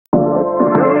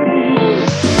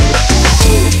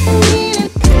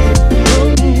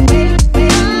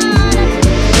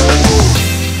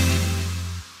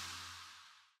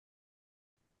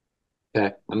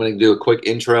I'm going to do a quick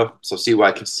intro so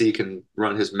C can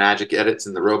run his magic edits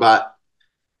in the robot,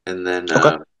 and then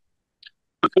Okay.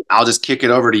 I'll just kick it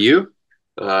over to you.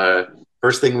 Uh,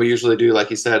 First thing we usually do,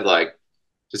 like you said, like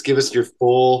just give us your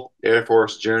full Air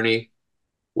Force journey,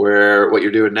 where what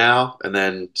you're doing now, and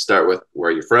then start with where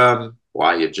you're from,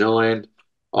 why you joined,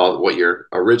 all what your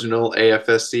original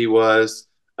AFSC was,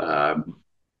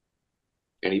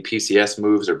 any PCS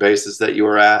moves or bases that you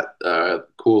were at,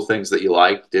 cool things that you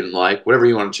liked, didn't like, whatever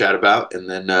you want to chat about. And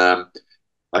then,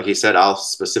 like he said, I'll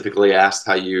specifically ask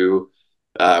how you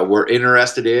were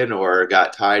interested in or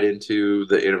got tied into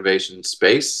the innovation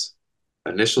space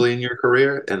initially in your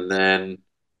career, and then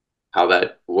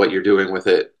what you're doing with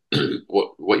it,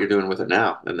 what you're doing with it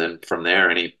now, and then from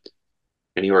there, any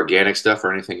organic stuff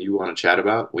or anything you want to chat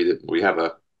about. We have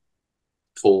a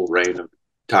full reign of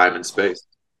time and space.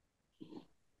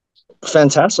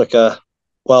 Fantastic.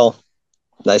 Well,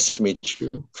 nice to meet you.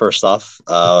 First off,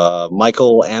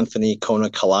 Michael Anthony Kona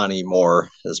Kalani Moore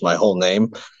is my whole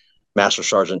name, Master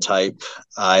Sergeant type.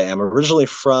 I am originally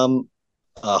from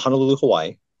Honolulu,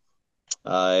 Hawaii.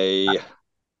 I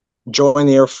joined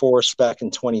the Air Force back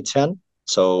in 2010,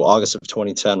 so August of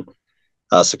 2010.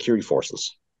 Security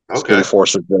Forces. Okay. Security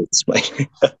Forces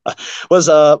was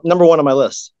number one on my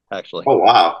list, actually. Oh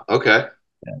wow. Okay.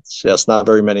 It's not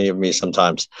very many of me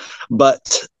sometimes,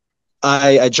 but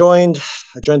I joined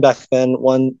back then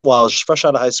while I was fresh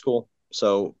out of high school.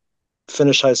 So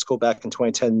finished high school back in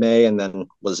 2010 May, and then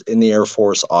was in the Air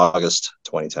Force August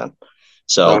 2010.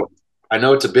 So So I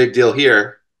know it's a big deal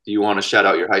here. Do you want to shout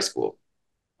out your high school?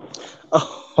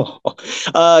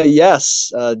 oh,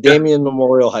 yes, Damien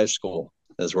Memorial High School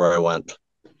is where I went. So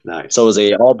it Nice. was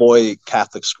a all boy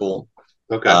Catholic school,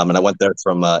 Okay. and I went there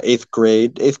from eighth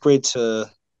grade to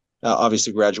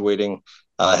obviously graduating.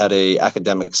 I had a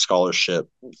academic scholarship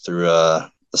through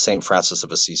the St. Francis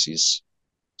of Assisi's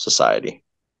Society,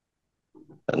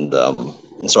 and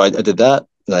so I did that.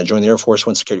 And I joined the Air Force,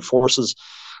 went security forces.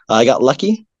 I got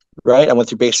lucky, right? I went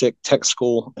through basic tech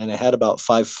school, and I had about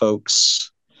five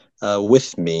folks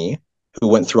with me who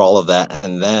went through all of that,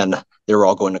 and then they were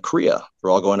all going to Korea. They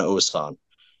were all going to Osan,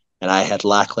 and I had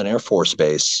Lackland Air Force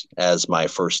Base as my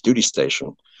first duty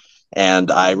station.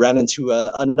 And I ran into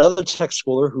another tech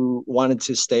schooler who wanted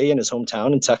to stay in his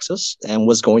hometown in Texas and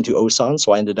was going to Osan.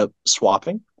 So I ended up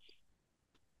swapping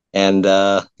and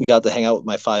got to hang out with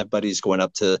my five buddies going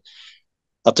up there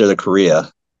to Korea.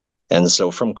 And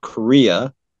so from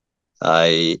Korea,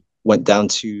 I went down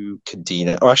to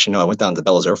Kadena, or actually, no, I went down to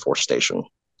Bellows Air Force Station.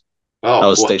 I Oh,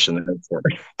 was well, stationed there for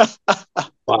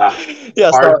wow.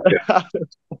 yeah, Hard. so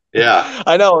Yeah.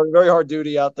 I know, very hard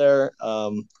duty out there.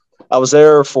 I was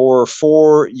there for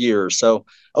 4 years. So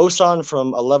Osan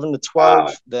from 11 to 12,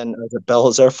 Wow. then at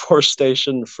Bellows Air Force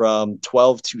Station from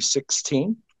 12 to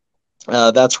 16.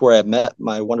 That's where I met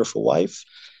my wonderful wife,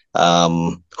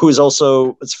 who is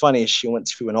also, it's funny, she went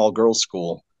to an all girls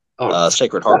school, Oh,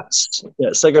 Sacred yeah. Hearts. Yeah,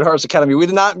 Sacred Hearts Academy. We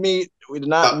did not meet. We did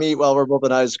not Uh, meet while we are both in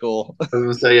high school. I was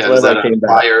gonna say, yeah. Was Glad I that a came back.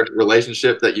 prior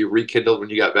relationship that you rekindled when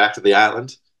you got back to the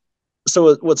island?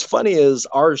 So what's funny is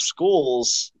our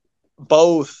schools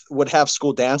both would have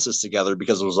school dances together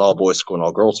because it was all boys school and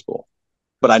all girls school.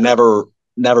 But I never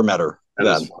met her That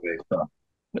is then. funny.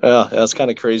 Yeah, that's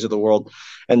kind of crazy the world.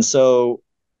 And so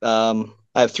I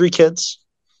have three kids.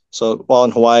 So while in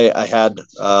Hawaii, I had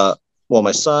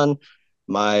my son,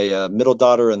 my middle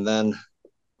daughter, and then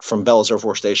from Bellows Air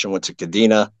Force Station went to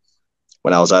Kadena.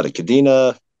 When I was out at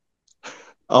Kadena,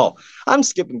 oh, I'm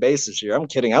skipping bases here. I'm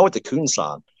kidding. I went to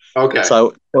Kunsan. Okay.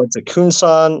 So I went to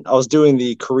Kunsan. I was doing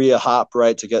the Korea hop,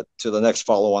 right, to get to the next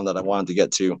follow on that I wanted to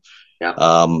get to. Yeah.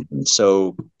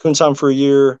 So Kunsan for a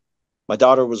year. My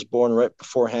daughter was born right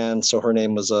beforehand, so her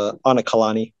name was Anna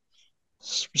Kalani.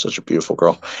 Such a beautiful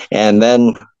girl. And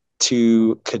then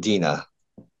to Kadena.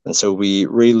 And so we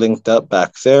re-linked up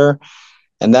back there.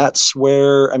 And that's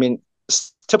where, I mean,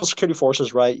 typical security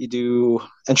forces, right? You do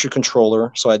entry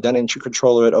controller. So I'd done entry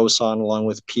controller at Osan along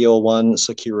with PO1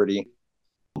 security.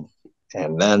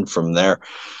 And then from there,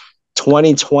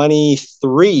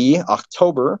 2023,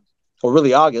 October, or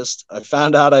really August, I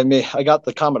found out I got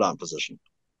the Commandant position.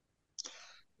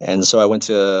 And so I went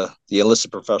to the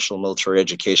enlisted professional military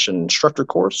education instructor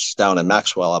course down in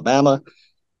Maxwell, Alabama,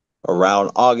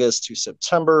 around August to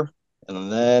September.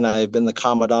 And then I've been the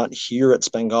Commandant here at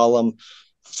Spangdahlem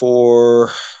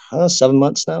for 7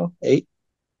 months now, eight.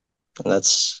 And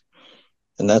that's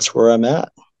where I'm at.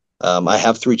 I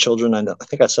have three children. I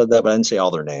think I said that, but I didn't say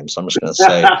all their names. So I'm just going to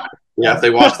say, Yeah. If they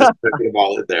watch this, they're gonna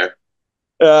ball it there.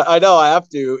 I know I have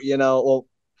to, well,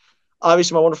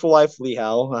 obviously my wonderful wife, Lee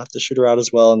Howe, I have to shoot her out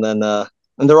as well. And then,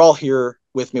 and they're all here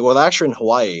with me. Well, they're actually in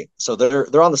Hawaii, so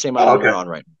they're on the same Oh, island you're okay. on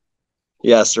right now.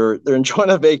 Yes, they're enjoying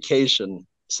a vacation.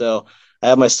 So I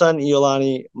have my son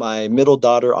Iolani, my middle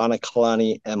daughter Anna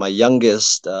Kalani, and my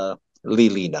youngest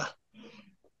Lilina.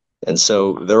 And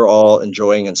so they're all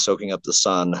enjoying and soaking up the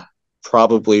sun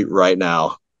probably right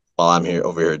now while I'm here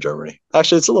over here in Germany.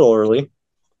 Actually, it's a little early.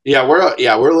 Yeah, we're a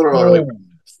little early, Oh.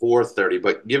 4:30,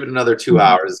 but give it another 2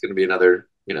 hours. It's going to be another,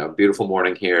 beautiful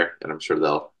morning here, and I'm sure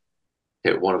they'll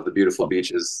hit one of the beautiful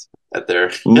beaches at their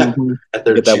Mm-hmm. at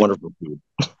their Get that choosing. wonderful food.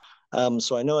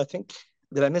 So I think,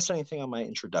 did I miss anything on my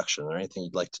introduction or anything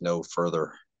you'd like to know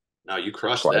further No, you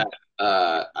crushed before I?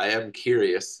 that. I am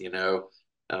curious,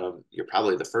 you're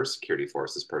probably the first security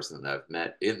forces person that I've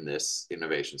met in this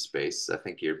innovation space. I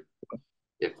think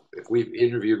if we've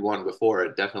interviewed one before,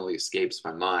 it definitely escapes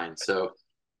my mind. So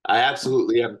I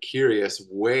absolutely am curious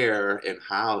where and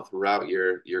how throughout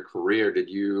your career did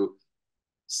you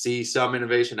see some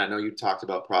innovation? I know you talked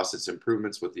about process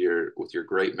improvements with your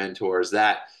great mentors.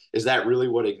 Is that really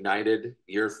what ignited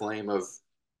your flame of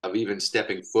even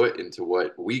stepping foot into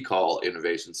what we call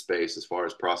innovation space as far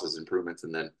as process improvements,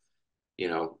 and then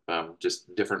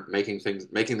just different making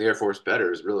the Air Force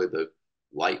better is really the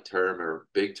light term or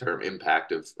big term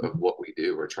impact of what we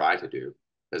do or try to do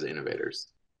as innovators.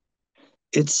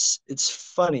 It's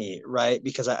funny, right?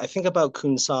 Because I think about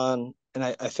Kun-san, and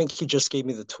I think he just gave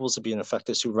me the tools to be an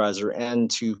effective supervisor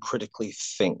and to critically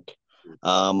think.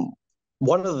 Um,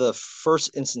 One of the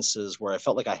first instances where I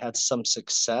felt like I had some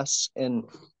success in,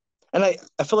 and I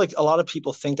feel like a lot of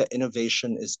people think that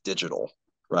innovation is digital,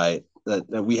 right? That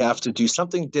we have to do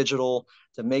something digital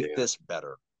to make Yeah. this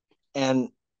better. And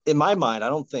in my mind, I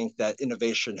don't think that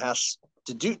innovation has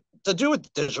to do to do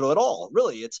with digital at all.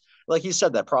 Really, it's like you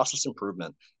said, that process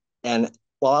improvement. And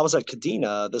while I was at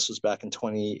Kadena, this was back in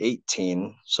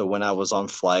 2018. So when I was on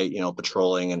flight,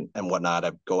 patrolling and whatnot,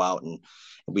 I'd go out and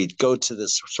we'd go to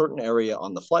this certain area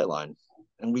on the flight line,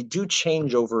 and we do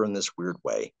change over in this weird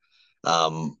way.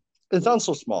 It sounds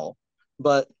so small,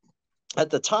 but at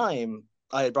the time,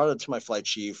 I had brought it to my flight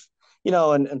chief,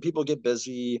 and people get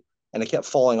busy and it kept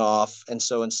falling off. And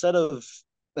so instead of,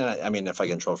 and I mean, if I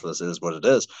get in trouble for this, it is what it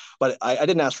is, but I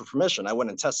didn't ask for permission. I went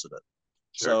and tested it.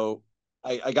 Sure. So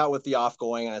I got with the off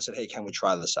going and I said, hey, can we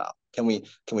try this out? Can we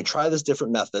try this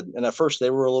different method? And at first they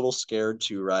were a little scared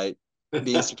too, right?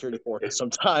 Being security forces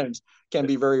sometimes can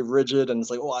be very rigid and it's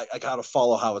like, oh, I got to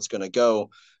follow how it's going to go.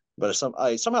 But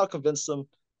I somehow convinced them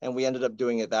and we ended up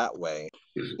doing it that way.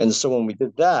 And so when we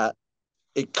did that,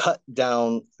 it cut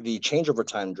down the changeover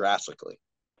time drastically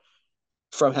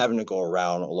from having to go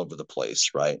around all over the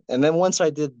place, right? And then once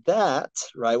I did that,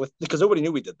 right, because nobody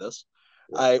knew we did this,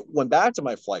 I went back to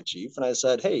my flight chief and I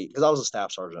said, hey, because I was a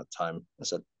staff sergeant at the time, I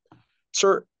said,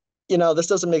 sir, this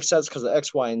doesn't make sense because of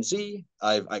X, Y, and Z.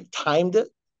 I've timed it.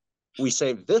 We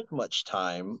saved this much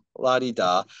time, la di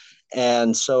da.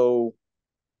 And so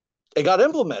it got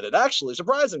implemented, actually,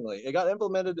 surprisingly. It got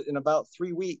implemented in about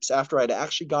 3 weeks after I'd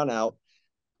actually gone out,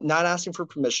 not asking for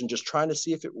permission, just trying to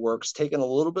see if it works, taking a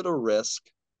little bit of risk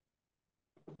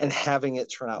and having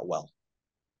it turn out well.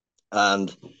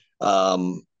 And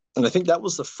um, and I think that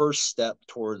was the first step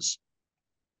towards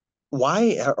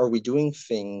why are we doing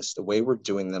things the way we're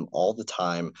doing them all the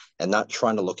time and not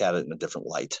trying to look at it in a different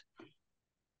light.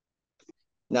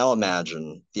 Now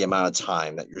imagine the amount of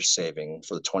time that you're saving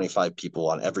for the 25 people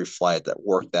on every flight that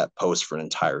work that post for an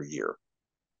entire year,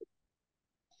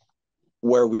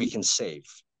 where we can save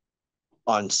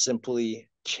on simply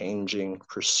changing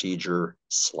procedure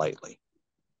slightly.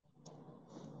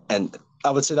 And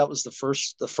I would say that was the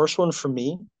first one for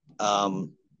me.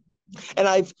 Um, and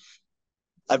I've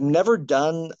never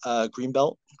done green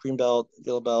belt,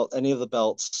 yellow belt, any of the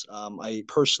belts. I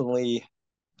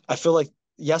feel like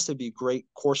yes, it'd be great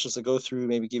courses to go through,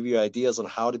 maybe give you ideas on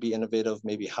how to be innovative,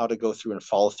 maybe how to go through and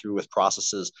follow through with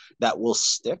processes that will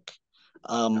stick.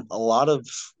 A lot of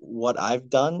what I've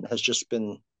done has just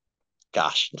been,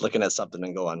 gosh, looking at something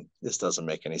and going, this doesn't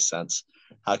make any sense.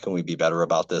 How can we be better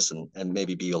about this and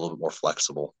maybe be a little bit more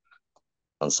flexible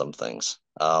on some things?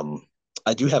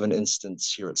 I do have an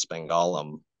instance here at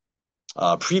Spangdahlem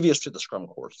previous to the Scrum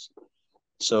course.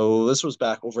 So this was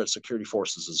back over at Security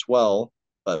Forces as well,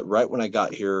 but right when I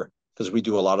got here, because we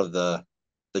do a lot of the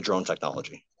drone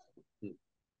technology,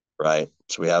 right?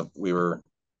 So we were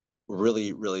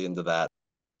really really into that.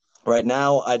 Right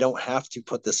now, I don't have to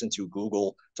put this into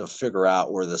Google to figure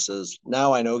out where this is.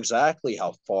 Now I know exactly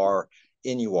how far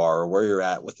in you are or where you're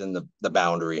at within the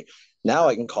boundary. Now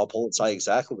I can call Polizei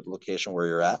exactly with the location where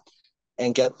you're at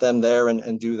and get them there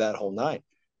and do that whole nine.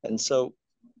 And so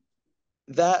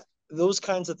that those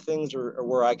kinds of things are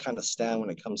where I kind of stand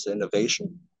when it comes to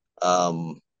innovation.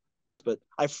 Um, But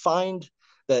I find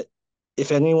that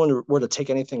if anyone were to take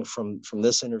anything from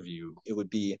this interview, it would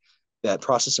be that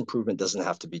process improvement doesn't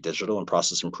have to be digital, and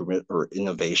process improvement or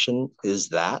innovation is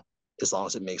that, as long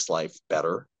as it makes life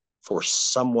better for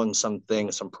someone,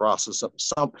 something, some process,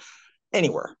 some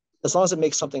anywhere. As long as it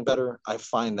makes something better, I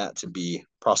find that to be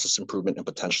process improvement and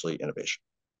potentially innovation.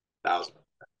 1,000.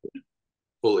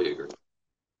 Fully agree.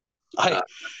 I Uh,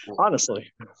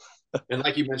 honestly, and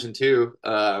like you mentioned too,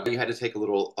 you had to take a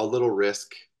little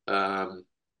risk on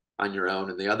your own.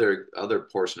 And the other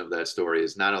portion of that story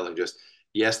is not only just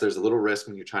yes, there's a little risk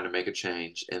when you're trying to make a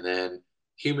change, and then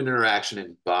human interaction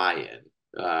and buy-in.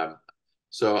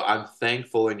 So I'm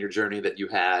thankful in your journey that you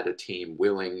had a team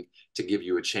willing to give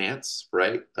you a chance,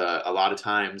 right? A lot of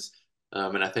times,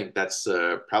 and I think that's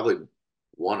probably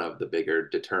one of the bigger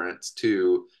deterrents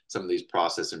to some of these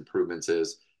process improvements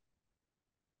is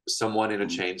someone in a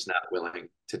change not willing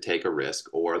to take a risk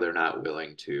or they're not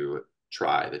willing to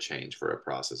try the change for a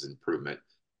process improvement.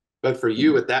 But for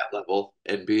you at that level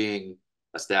and being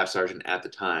a staff sergeant at the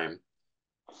time,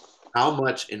 how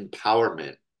much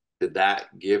empowerment did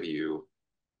that give you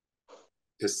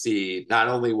to see not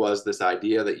only was this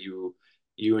idea that you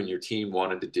and your team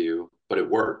wanted to do, but it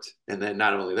worked. And then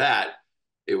not only that,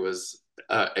 it was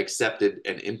accepted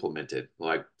and implemented,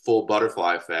 like full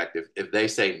butterfly effect. If they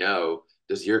say no,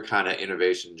 does your kind of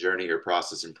innovation journey or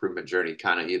process improvement journey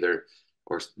kind of either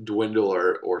or dwindle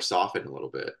or soften a little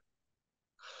bit?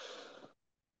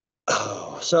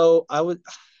 oh, so I would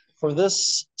for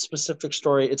this specific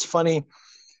story. It's funny.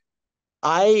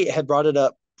 I had brought it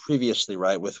up previously,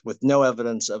 right, with no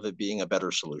evidence of it being a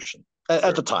better solution at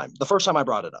Sure. the time. The first time I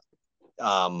brought it up,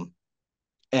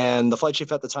 and the flight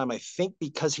chief at the time, I think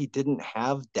because he didn't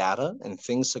have data and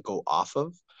things to go off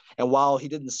of, and while he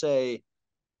didn't say,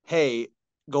 "Hey,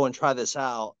 go and try this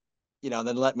out,"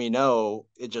 then let me know.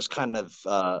 It just kind of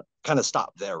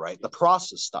stopped there, right? The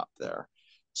process stopped there.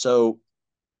 So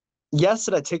yes,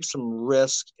 did I take some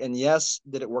risk? And yes,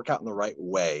 did it work out in the right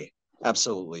way?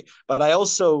 Absolutely. But I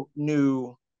also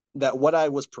knew that what I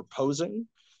was proposing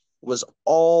was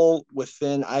all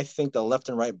within, I think, the left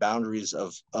and right boundaries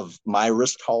of my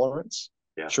risk tolerance,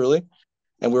 Yeah. truly.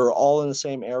 And we were all in the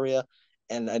same area.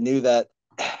 And I knew that,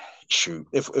 shoot,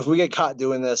 if we get caught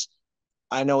doing this,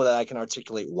 I know that I can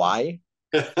articulate why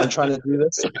I'm trying to do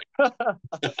this. So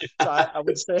I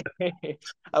would say,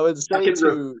 I would I say can re-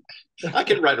 to, I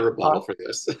can write a huh? rebuttal for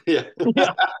this. Yeah.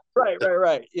 Yeah, right.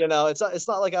 It's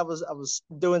not like I was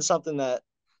doing something that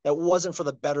wasn't for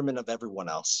the betterment of everyone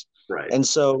else. Right. And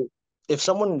so if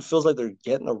someone feels like they're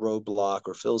getting a roadblock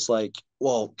or feels like,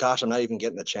 well, gosh, I'm not even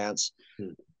getting a chance, Hmm.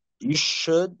 you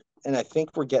should. And I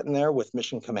think we're getting there with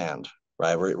mission command,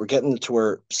 right? We're getting to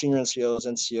where senior NCOs,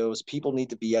 NCOs, people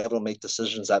need to be able to make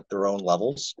decisions at their own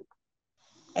levels.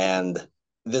 And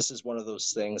this is one of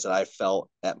those things that I felt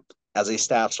that as a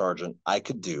staff sergeant, I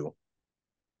could do,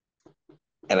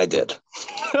 and I did.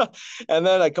 And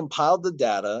then I compiled the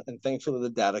data, and thankfully the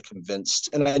data convinced,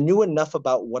 and I knew enough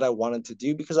about what I wanted to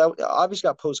do because I obviously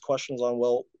got posed questions on,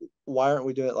 well, why aren't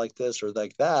we doing it like this or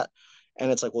like that?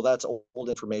 And it's like, well, that's old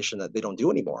information that they don't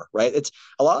do anymore, right? It's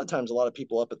a lot of times, a lot of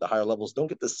people up at the higher levels don't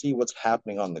get to see what's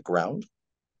happening on the ground.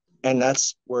 And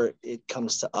that's where it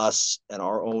comes to us and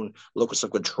our own locus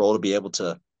of control to be able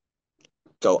to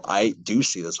go, I do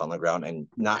see this on the ground, and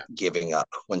not giving up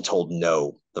when told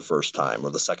no the first time or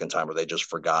the second time, or they just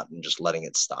forgot and just letting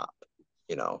it stop.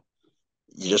 You know,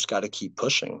 you just got to keep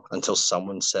pushing until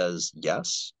someone says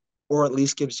yes, or at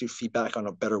least gives you feedback on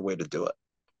a better way to do it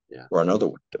Yeah. or another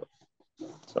way to do it.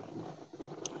 So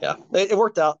yeah, it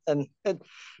worked out, and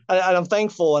I'm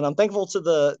thankful, and I'm thankful to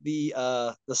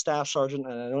the staff sergeant,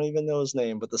 and I don't even know his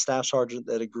name, but the staff sergeant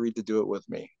that agreed to do it with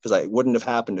me, because it wouldn't have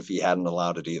happened if he hadn't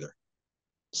allowed it either.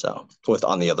 So with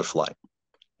on the other flight.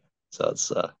 So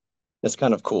it's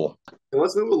kind of cool. So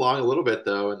let's move along a little bit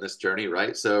though in this journey,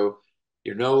 right? So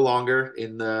you're no longer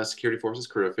in the security forces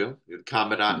career field. You're the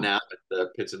commandant now at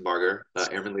the Pitsenbarger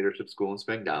Airman Leadership School in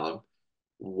Spangdahlem.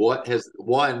 What has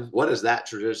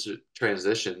that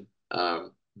transition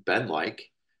been like?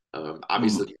 Mm.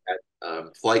 Obviously, you had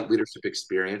flight leadership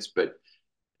experience, but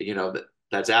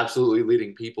that's absolutely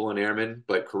leading people and airmen,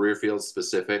 but career field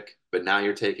specific. But now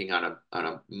you're taking on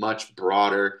a much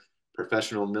broader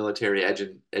professional military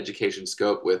education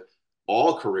scope with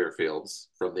all career fields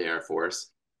from the Air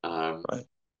Force. Um, Right.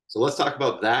 so let's talk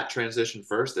about that transition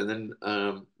first, and then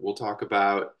we'll talk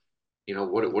about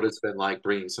what it's been like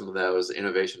bringing some of those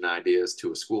innovation ideas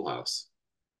to a schoolhouse.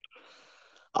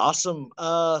 Awesome.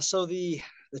 So the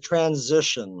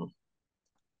transition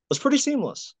was pretty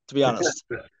seamless, to be honest.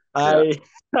 Yeah.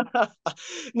 I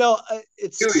no, Too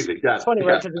it's easy. Got funny, it.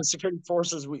 right? Yeah. Because in security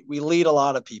forces, we lead a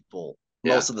lot of people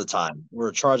Yeah. most of the time. We're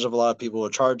in charge of a lot of people. We're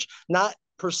charged not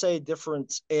per se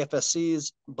different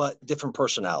AFSCs, but different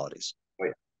personalities. Oh,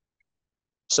 yeah.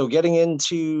 So getting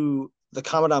into the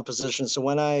commandant position. So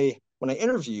when I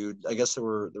interviewed, I guess there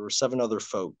were seven other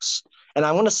folks, and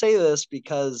I want to say this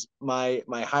because my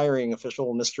hiring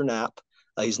official, Mr. Knapp,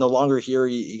 he's no longer here.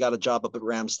 He got a job up at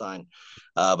Ramstein,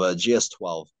 but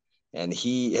GS12, and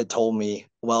he had told me,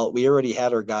 well, we already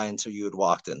had our guy until you had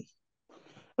walked in.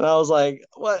 And I was like,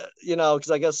 what? Because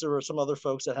I guess there were some other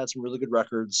folks that had some really good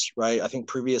records, right? I think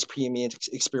previous PME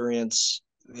experience,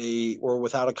 they were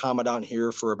without a commandant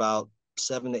here for about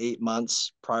 7 to 8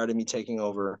 months prior to me taking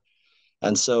over.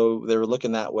 And so they were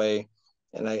looking that way.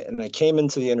 And I came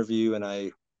into the interview and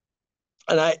I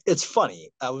it's funny.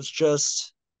 I was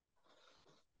just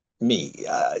me.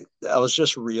 I was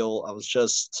just real. I was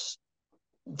just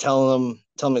telling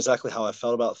them exactly how I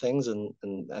felt about things, and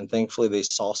thankfully they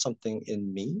saw something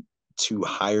in me to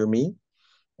hire me,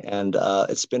 and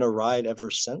it's been a ride ever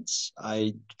since.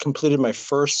 I completed my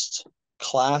first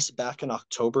class back in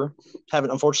October.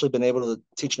 Haven't unfortunately been able to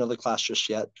teach another class just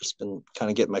yet. Just been kind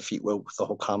of getting my feet wet with the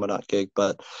whole commandant gig,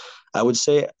 but I would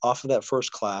say off of that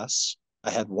first class,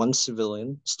 I had one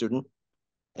civilian student,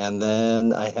 and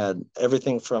then I had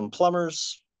everything from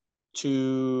plumbers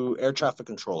to air traffic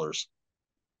controllers.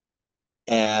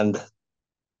 And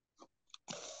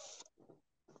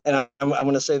I'm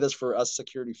going to say this for us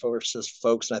security forces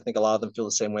folks, and I think a lot of them feel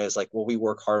the same way. It's like, well, we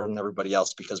work harder than everybody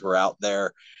else because we're out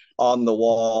there on the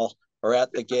wall or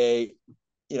at the gate,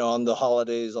 on the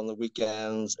holidays, on the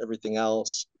weekends, everything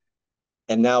else.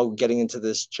 And now getting into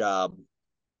this job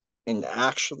and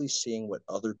actually seeing what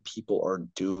other people are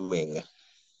doing,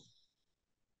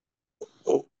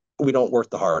 we don't work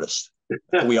the hardest.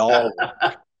 We all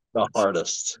work the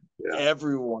hardest. Yeah.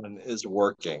 Everyone is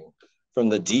working from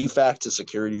the DFAC to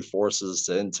security forces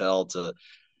to intel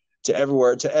to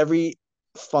everywhere, to every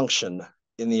function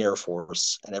in the Air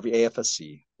Force and every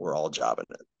AFSC. We're all jobbing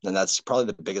it, and that's probably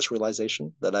the biggest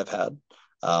realization that I've had.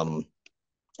 Um,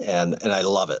 and I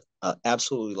love it,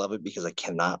 absolutely love it, because I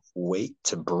cannot wait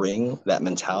to bring that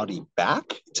mentality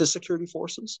back to security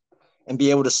forces and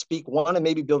be able to speak one and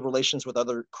maybe build relations with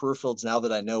other career fields now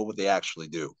that I know what they actually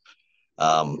do.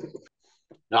 Um,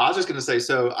 No, I was just going to say,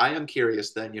 so I am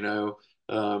curious then, your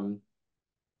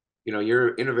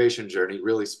innovation journey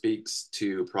really speaks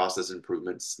to process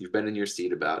improvements. You've been in your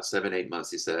seat about 7, 8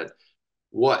 months, you said.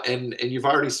 And you've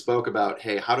already spoke about,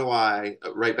 hey, how do I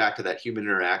right back to that human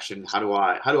interaction? How do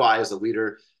I as a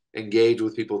leader engage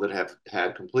with people that have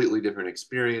had completely different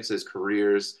experiences,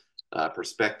 careers,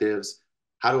 perspectives?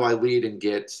 How do I lead and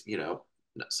get,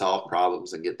 solve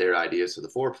problems and get their ideas to the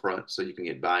forefront so you can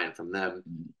get buy-in from them?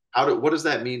 What does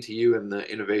that mean to you in the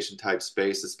innovation type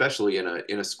space, especially in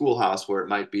a schoolhouse where it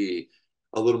might be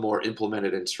a little more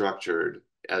implemented and structured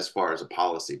as far as a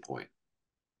policy point?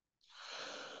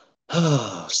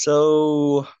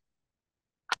 so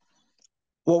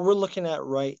what we're looking at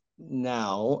right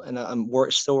now, and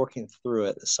still working through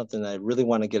it, is something that I really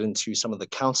want to get into, some of the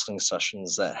counseling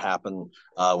sessions that happen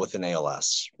within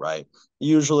ALS, right?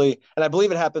 Usually, and I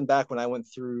believe it happened back when I went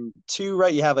through two,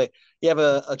 right? You have a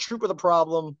troop with a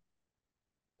problem,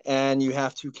 and you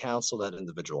have to counsel that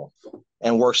individual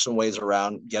and work some ways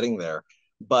around getting there.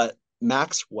 But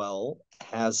Maxwell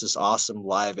has this awesome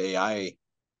live AI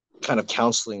kind of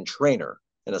counseling trainer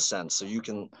in a sense. So you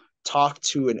can talk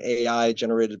to an AI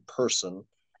generated person,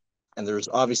 and there's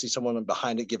obviously someone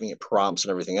behind it giving it prompts and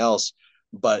everything else.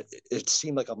 But it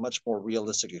seemed like a much more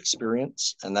realistic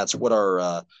experience, and that's what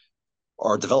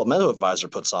our developmental advisor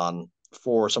puts on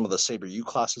for some of the Saber U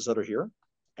classes that are here.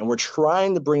 And we're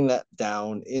trying to bring that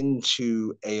down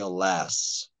into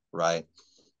ALS, right?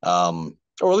 Or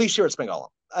at least here at Spangdahlem.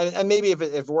 And maybe if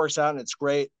it works out and it's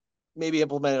great, maybe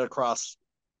implement it across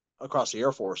the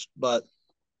Air Force. But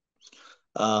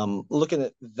looking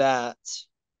at that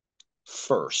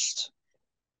first,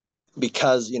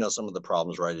 because some of the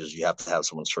problems, right, is you have to have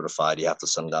someone certified, you have to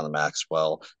send them down to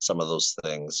Maxwell, some of those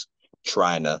things,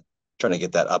 trying to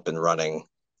get that up and running,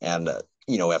 and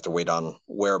we have to wait on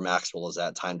where Maxwell is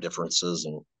at, time differences,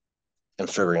 and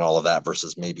figuring all of that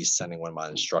versus maybe sending one of my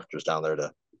instructors down there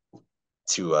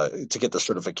to get the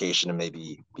certification and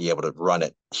maybe be able to run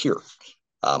it here.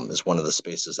 Is one of the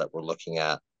spaces that we're looking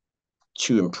at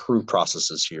to improve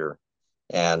processes here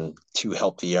and to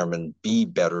help the airmen be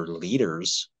better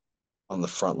leaders on the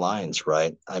front lines,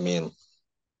 right? I mean,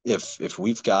 if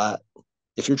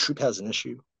your troop has an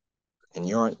issue and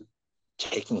you aren't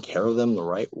taking care of them the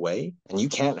right way, and you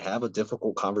can't have a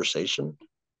difficult conversation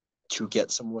to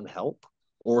get someone help,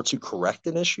 or to correct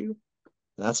an issue,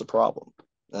 that's a problem.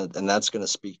 And that's going to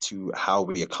speak to how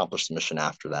we accomplish the mission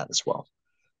after that as well.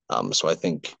 So I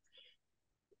think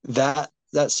that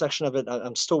section of it,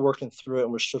 I'm still working through it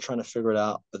and we're still trying to figure it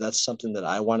out, but that's something that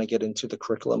I want to get into the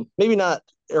curriculum. Maybe not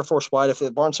Air Force wide. If the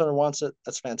Barnes Center wants it,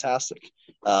 that's fantastic.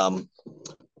 And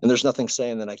there's nothing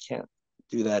saying that I can't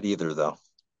do that either, though,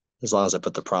 as long as I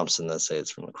put the prompts in that say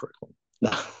it's from the curriculum.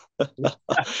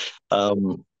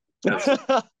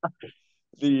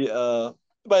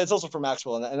 But it's also for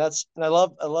Maxwell, and I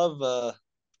love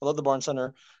the Barnes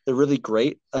Center. They're really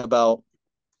great about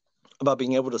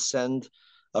being able to send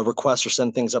a request or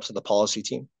send things up to the policy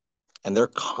team, and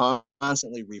they're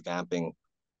constantly revamping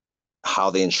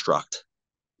how they instruct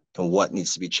and what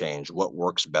needs to be changed, what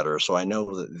works better. So I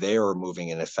know that they are moving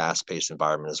in a fast-paced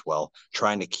environment as well,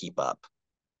 trying to keep up.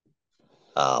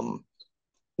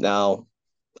 Now,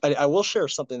 I will share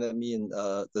something that me and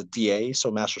the DA,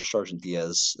 so Master Sergeant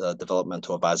Diaz,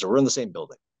 developmental advisor, we're in the same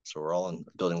building. So we're all in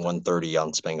building 130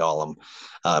 on Spangdahlem.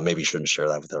 Maybe you shouldn't share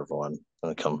that with everyone.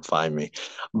 Come find me.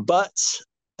 But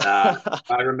I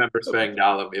remember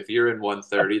Spangdahlem. If you're in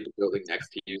 130, the building next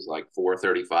to you is like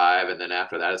 435, and then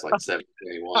after that it's like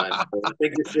 721. So I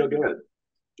think you're still good.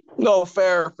 No,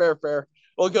 fair.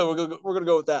 Well, good. We're gonna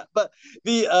go with that. But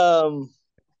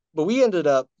we ended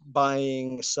up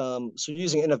buying so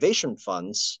using innovation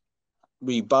funds,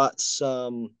 we bought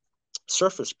some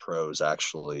Surface Pros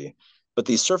actually. But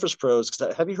these Surface Pros,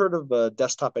 have you heard of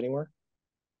Desktop Anywhere?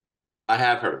 I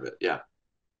have heard of it. Yeah.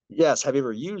 Yes. Have you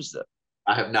ever used it?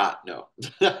 I have not. No.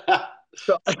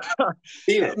 So,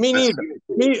 me neither.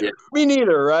 Me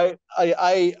neither. Right.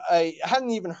 I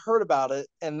hadn't even heard about it,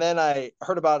 and then I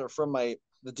heard about it from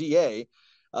the DA,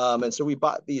 and so we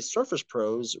bought these Surface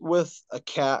Pros with a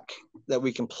CAC that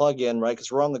we can plug in, right?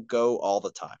 Because we're on the go all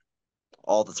the time.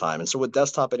 And so with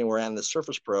Desktop Anywhere and the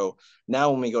Surface Pro,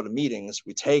 now when we go to meetings,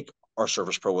 we take our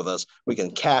Surface Pro with us. We can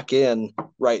CAC in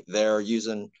right there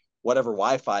using whatever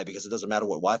Wi-Fi, because it doesn't matter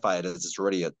what Wi-Fi it is. It's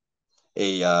already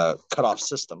a cutoff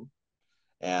system,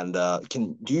 and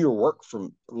can do your work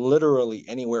from literally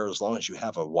anywhere as long as you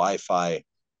have a Wi-Fi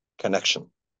connection.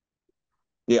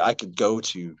 Yeah, I could go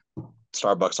to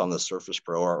Starbucks on the Surface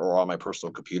Pro or on my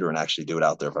personal computer and actually do it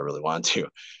out there if I really wanted to.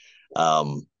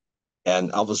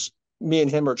 And me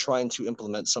and him are trying to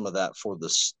implement some of that for the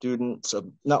students of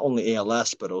not only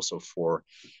ALS, but also for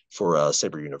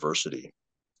Sabre University.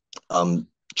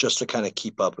 Just to kind of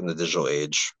keep up in the digital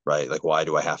age, right? Like, why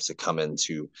do I have to come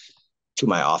into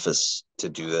my office to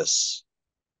do this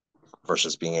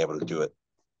versus being able to do it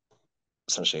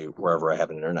essentially wherever I have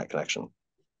an internet connection?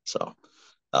 So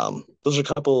those are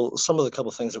some of the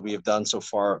couple things that we have done so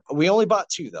far. We only bought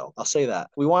 2, though. I'll say that.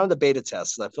 We wanted a beta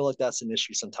test, because I feel like that's an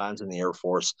issue sometimes in the Air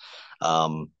Force,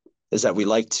 is that we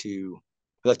like to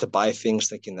buy things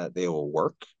thinking that they will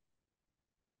work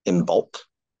in bulk,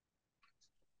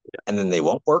 and then they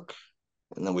won't work.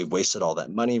 And then we've wasted all that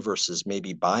money versus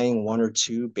maybe buying 1 or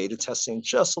 2, beta testing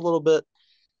just a little bit,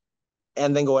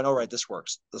 and then going, all right, this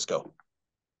works. Let's go.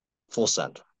 Full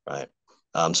send, right?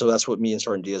 So that's what me and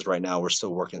Sergeant Diaz right now, we're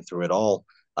still working through it all.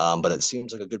 But it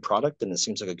seems like a good product, and it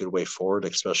seems like a good way forward,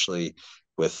 especially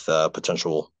with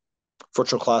potential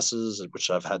virtual classes, which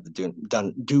I've had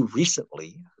to do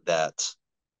recently that,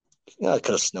 it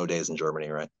could have snow days in Germany,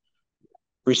 right?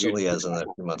 Recently, as in a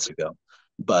few months ago.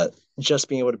 But just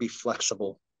being able to be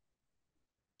flexible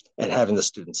and having the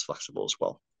students flexible as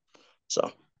well.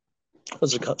 So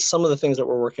those are some of the things that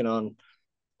we're working on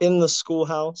in the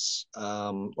schoolhouse,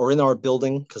 or in our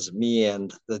building, because me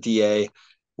and the DA,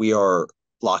 we are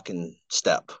lock in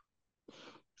step,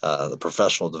 the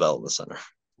Professional Development Center.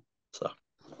 So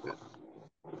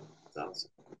that's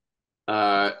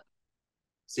awesome.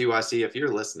 CYC, if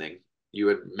you're listening, you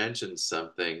had mentioned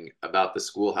something about the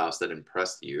schoolhouse that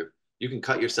impressed you. You can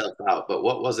cut yourself out, but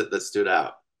what was it that stood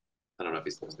out? I don't know if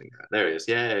he's listening. There he is.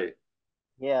 Yay.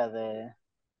 Yeah,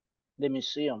 the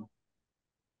museum.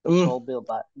 It's all built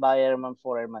by airman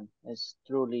for airman. It's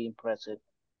truly impressive.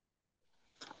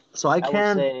 So I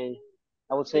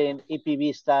would say in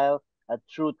EPB style, a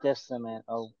true testament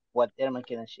of what airman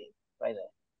can achieve right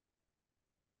there.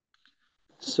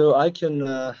 So I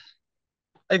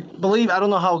believe, I don't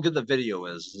know how good the video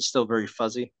is. It's still very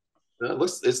fuzzy.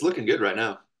 It's looking good right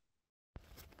now.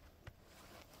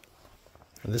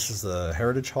 And this is the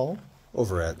Heritage Hall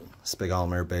over at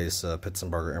Spangdahlem Air Base,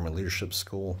 Pitsenbarger Airman Leadership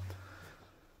School.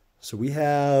 So we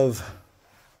have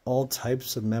all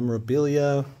types of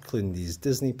memorabilia, including these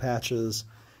Disney patches,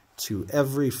 to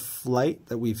every flight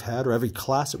that we've had, or every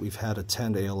class that we've had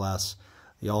attend ALS.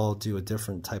 They all do a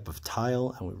different type of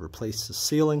tile, and we replace the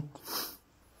ceiling.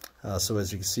 So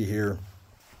as you can see here,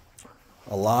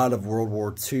 a lot of World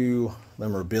War II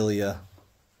memorabilia,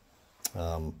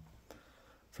 from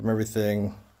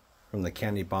everything from the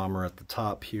candy bomber at the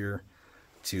top here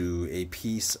to a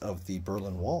piece of the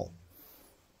Berlin Wall.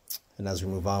 And as we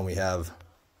move on, we have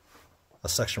a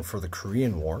section for the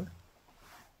Korean War,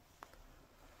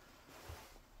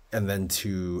 and then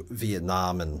to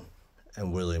Vietnam and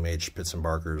William H.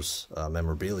 Pitsenbarger's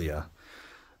memorabilia,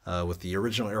 with the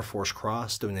original Air Force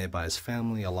Cross donated by his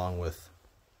family, along with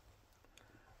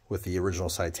the original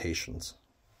citations,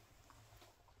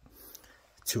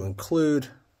 to include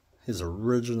his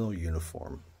original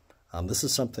uniform. This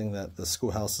is something that the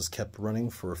schoolhouse has kept running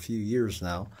for a few years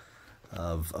now,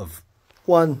 of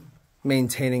one,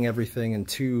 maintaining everything, and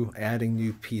two, adding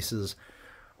new pieces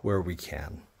where we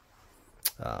can.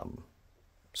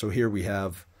 So here we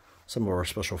have some of our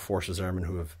Special Forces airmen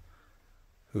who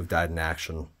have died in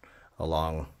action,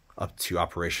 along up to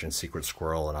Operation Secret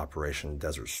Squirrel and Operation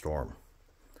Desert Storm.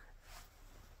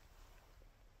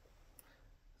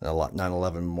 A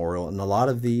 9/11 memorial, and a lot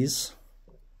of these,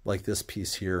 like this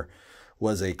piece here,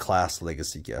 was a class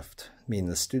legacy gift,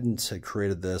 meaning the students had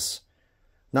created this,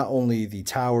 not only the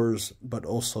towers, but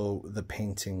also the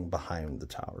painting behind the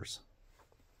towers.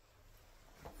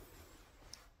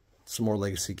 Some more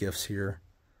legacy gifts here,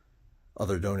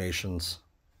 other donations,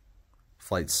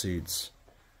 flight suits,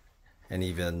 and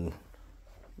even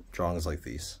drawings like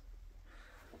these.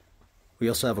 We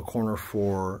also have a corner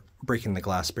for breaking the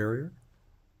glass barrier,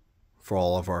 for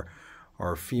all of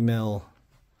our female,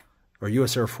 or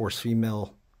U.S. Air Force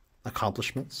female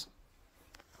accomplishments,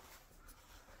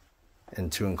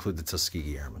 and to include the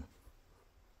Tuskegee Airmen.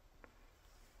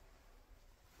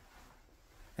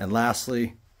 And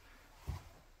lastly,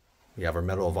 we have our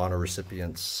Medal of Honor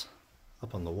recipients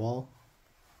up on the wall.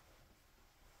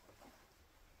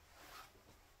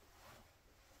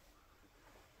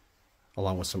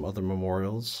 Along with some other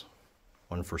memorials,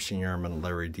 one for Senior Airman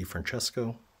Larry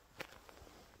DeFrancesco,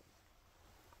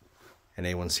 and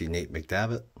A1C Nate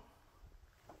McDavitt,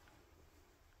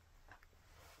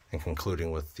 and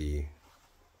concluding with the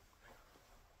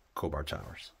Kobar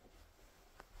Towers.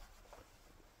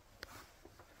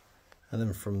 And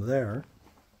then from there,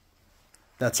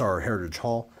 that's our Heritage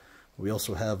Hall. We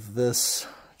also have this,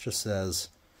 just as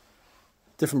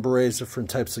different berets, different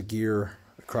types of gear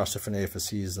across different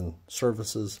AFSCs and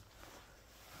services,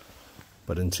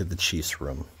 but into the Chief's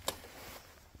room.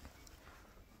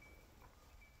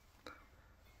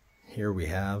 Here we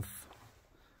have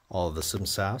all of the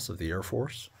SimSAS of the Air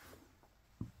Force.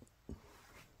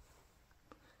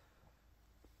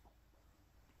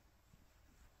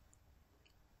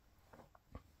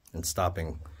 And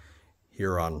stopping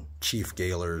here on Chief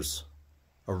Gaylor's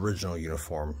original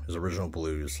uniform, his original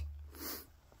blues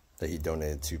that he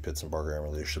donated to Pitsenbarger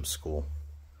Airman Leadership School.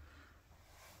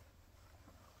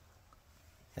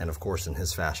 And of course, in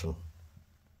his fashion,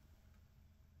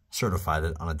 certified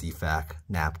it on a DFAC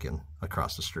napkin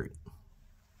across the street.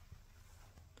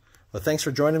 Well, thanks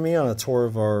for joining me on a tour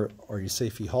of our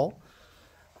USAFE Hall.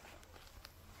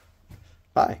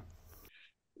 Bye.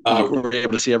 Were we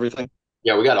able to see everything?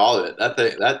 Yeah, we got all of it.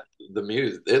 The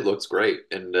muse, it looks great.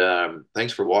 And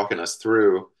thanks for walking us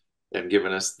through and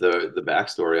giving us the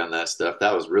backstory on that stuff.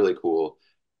 That was really cool.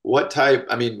 What type,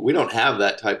 I mean, we don't have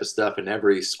that type of stuff in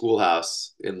every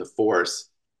schoolhouse in the force.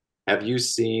 Have you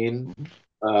seen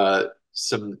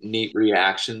some neat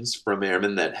reactions from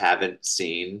airmen that haven't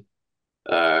seen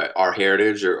our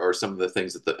heritage or some of the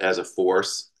things that as a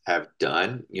force have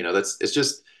done? You know, it's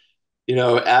just, you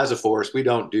know, as a force, we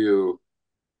don't do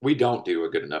a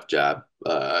good enough job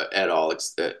at all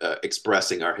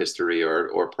expressing our history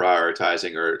or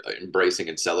prioritizing or embracing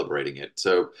and celebrating it.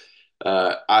 So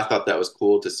I thought that was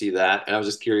cool to see that. And I was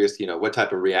just curious, you know, what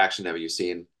type of reaction have you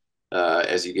seen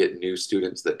as you get new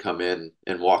students that come in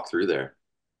and walk through there?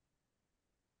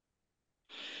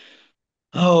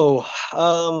 Oh,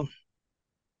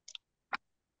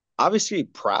 obviously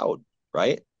proud,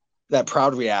 right? That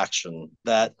proud reaction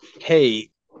that, hey,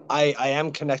 I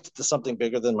am connected to something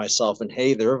bigger than myself. And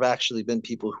hey, there have actually been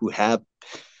people who have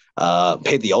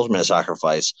paid the ultimate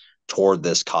sacrifice toward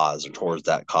this cause or towards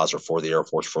that cause or for the Air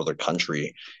Force, for their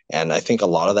country. And I think a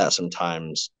lot of that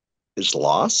sometimes is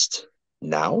lost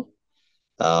now.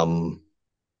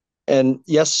 And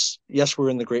yes, we're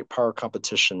in the great power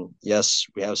competition. Yes,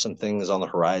 we have some things on the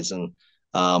horizon.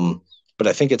 But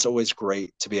I think it's always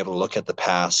great to be able to look at the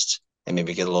past and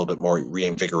maybe get a little bit more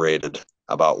reinvigorated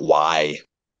about why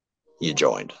you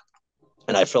joined.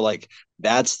 And I feel like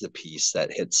that's the piece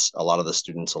that hits a lot of the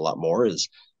students a lot more is,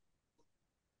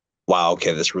 wow,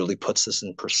 okay, this really puts this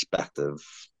in perspective.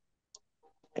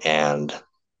 And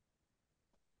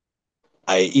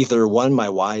either one, my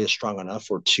why is strong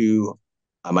enough, or two,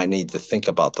 I might need to think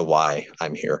about the why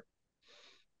I'm here.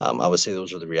 I would say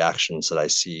those are the reactions that I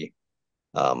see,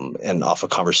 and off a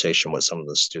conversation with some of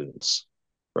the students,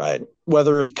 right?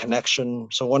 Whether connection.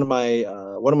 So one of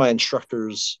my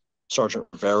instructors, Sergeant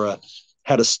Rivera,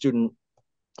 had a student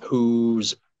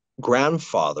whose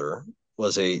grandfather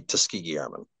was a Tuskegee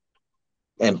Airman,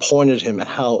 and pointed him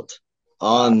out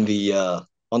on the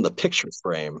picture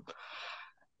frame.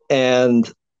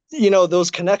 And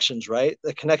those connections, right?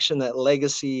 The connection, that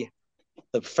legacy,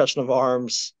 the profession of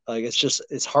arms. Like, it's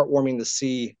heartwarming to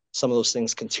see some of those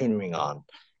things continuing on.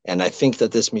 And I think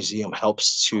that this museum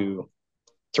helps to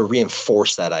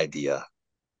reinforce that idea,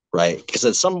 right? Because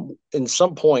in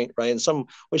some point, right, in some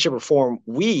way, shape, or form,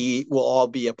 we will all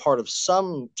be a part of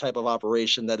some type of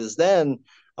operation that is then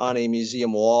on a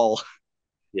museum wall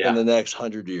in the next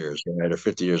 100 years, right, or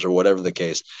 50 years, or whatever the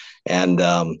case. And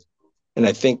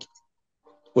I think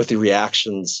with the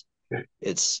reactions,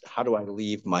 it's how do I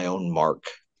leave my own mark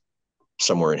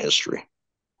somewhere in history?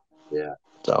 Yeah.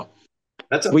 So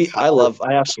that's I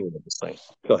absolutely love this thing.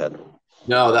 Go ahead.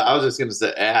 No, I was just going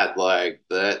to add, like,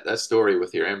 that story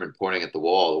with your airman pointing at the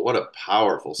wall. What a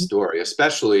powerful story,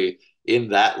 especially in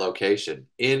that location.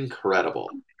 Incredible.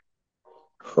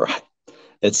 Right.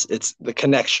 It's the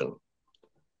connection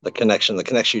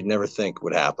you'd never think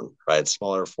would happen, right?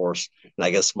 Smaller force, and I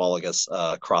guess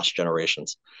cross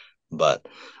generations. But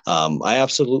I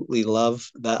absolutely love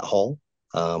that hall.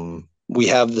 We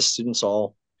have the students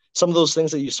all, some of those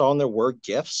things that you saw in there were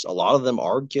gifts. A lot of them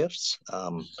are gifts.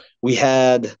 We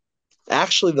had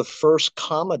actually the first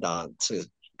Commandant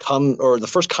of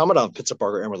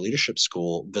Pitsenbarger Airman Leadership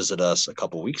School visit us a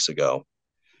couple weeks ago.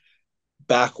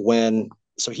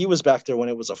 So he was back there when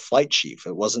it was a flight chief.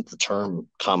 It wasn't the term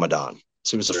Commandant.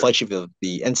 So he was a flight chief of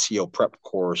the NCO prep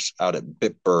course out at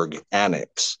Bitburg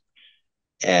Annex.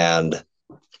 And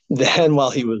then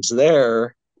while he was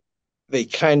there, they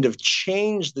kind of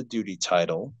changed the duty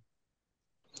title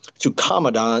to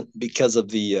Commandant because of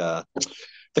the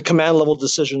command level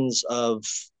decisions of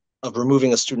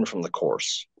removing a student from the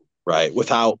course, right?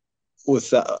 Without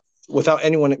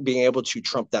anyone being able to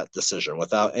trump that decision,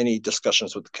 without any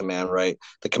discussions with the command, right?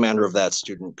 The commander of that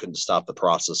student couldn't stop the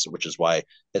process, which is why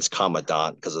it's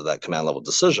Commandant, because of that command level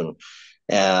decision.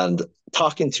 And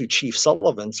talking to Chief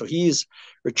Sullivan, so he's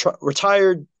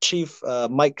retired Chief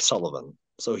Mike Sullivan.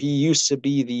 So he used to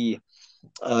be the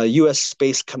U.S.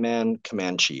 Space Command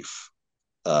chief,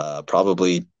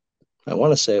 probably, I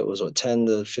want to say it was 10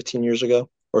 to 15 years ago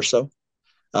or so.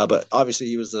 But obviously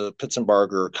he was the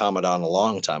Pitsenbarger Commandant a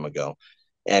long time ago.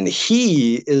 And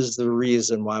he is the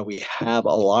reason why we have a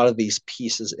lot of these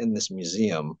pieces in this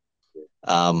museum.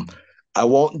 I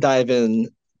won't dive in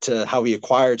to how he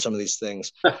acquired some of these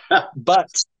things, but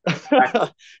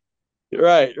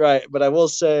right. But I will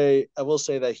say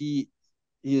that he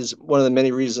is one of the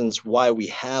many reasons why we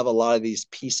have a lot of these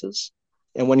pieces.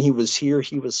 And when he was here,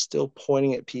 he was still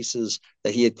pointing at pieces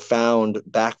that he had found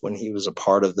back when he was a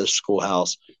part of this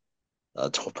schoolhouse,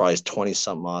 probably 20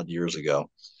 some odd years ago.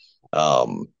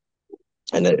 And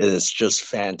it is just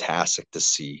fantastic to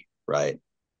see, right?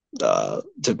 To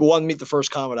one, meet the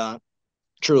first Commandant,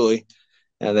 truly,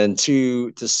 and then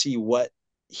two, to see what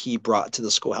he brought to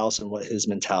the schoolhouse and what his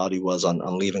mentality was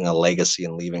on leaving a legacy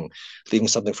and leaving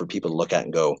something for people to look at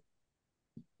and go,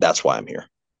 that's why I'm here.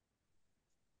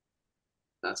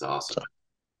 That's awesome.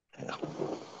 So, yeah.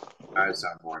 All right,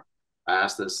 Sarmore. I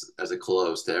ask this as a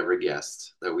close to every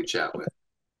guest that we chat with.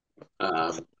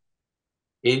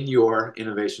 In your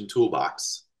innovation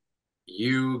toolbox,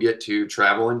 you get to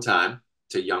travel in time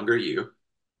to younger you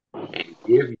and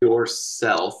give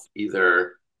yourself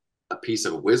either a piece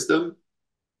of wisdom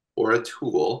or a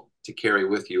tool to carry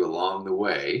with you along the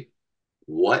way.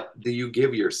 What do you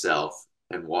give yourself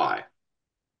and why?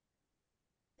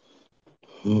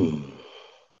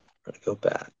 Gotta go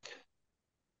back.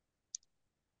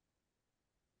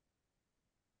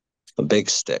 A big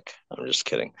stick. I'm just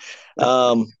kidding.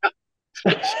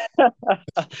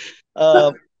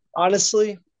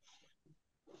 Honestly,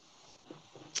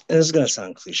 and this is gonna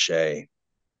sound cliche,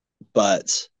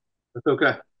 but that's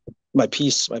okay. My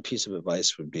piece of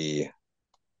advice would be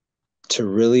to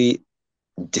really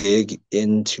dig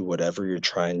into whatever you're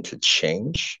trying to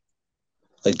change.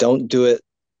 Like, don't do it,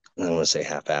 I don't want to say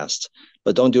half-assed,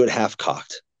 but don't do it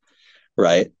half-cocked,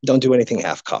 right? Don't do anything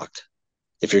half-cocked.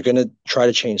 If you're going to try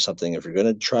to change something, if you're going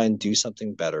to try and do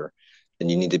something better, then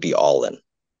you need to be all in.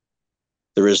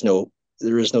 There is no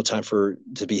time to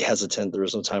be hesitant. There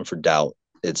is no time for doubt.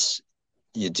 It's,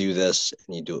 you do this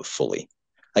and you do it fully,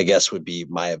 I guess, would be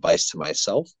my advice to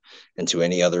myself and to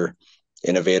any other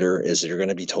innovator, is you're going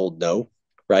to be told no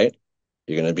right?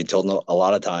 You're going to be told no a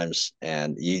lot of times,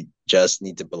 and you just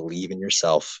need to believe in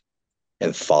yourself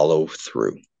and follow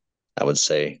through. I would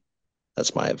say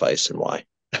that's my advice and why.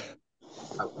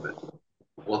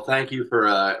 Well, thank you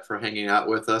for hanging out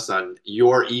with us on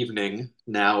your evening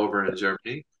now over in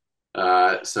Germany.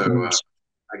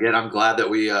 Again, I'm glad that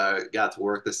we got to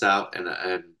work this out, and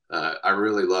I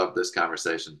really love this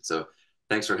conversation. So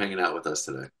thanks for hanging out with us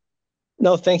today.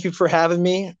 No, thank you for having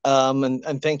me,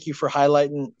 and thank you for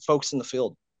highlighting folks in the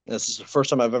field. This is the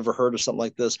first time I've ever heard of something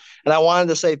like this. And I wanted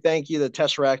to say thank you to the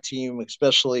Tesseract team,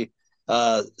 especially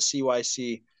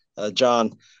CYC,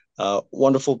 John.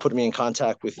 Wonderful putting me in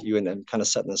contact with you and kind of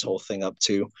setting this whole thing up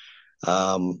too.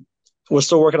 We're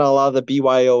still working on a lot of the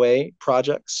BYOA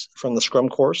projects from the Scrum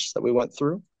course that we went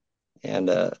through. And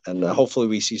hopefully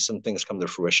we see some things come to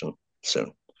fruition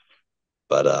soon.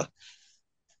 But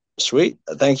sweet.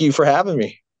 Thank you for having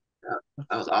me. Yeah,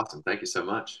 that was awesome. Thank you so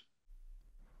much.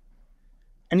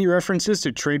 Any references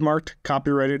to trademarked,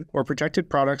 copyrighted, or protected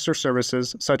products or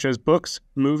services, such as books,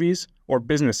 movies, or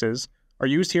businesses, are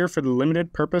used here for the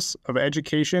limited purpose of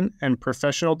education and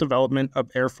professional development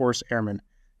of Air Force Airmen.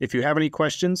 If you have any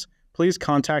questions, please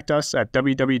contact us at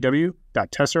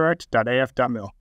www.tesseract.af.mil.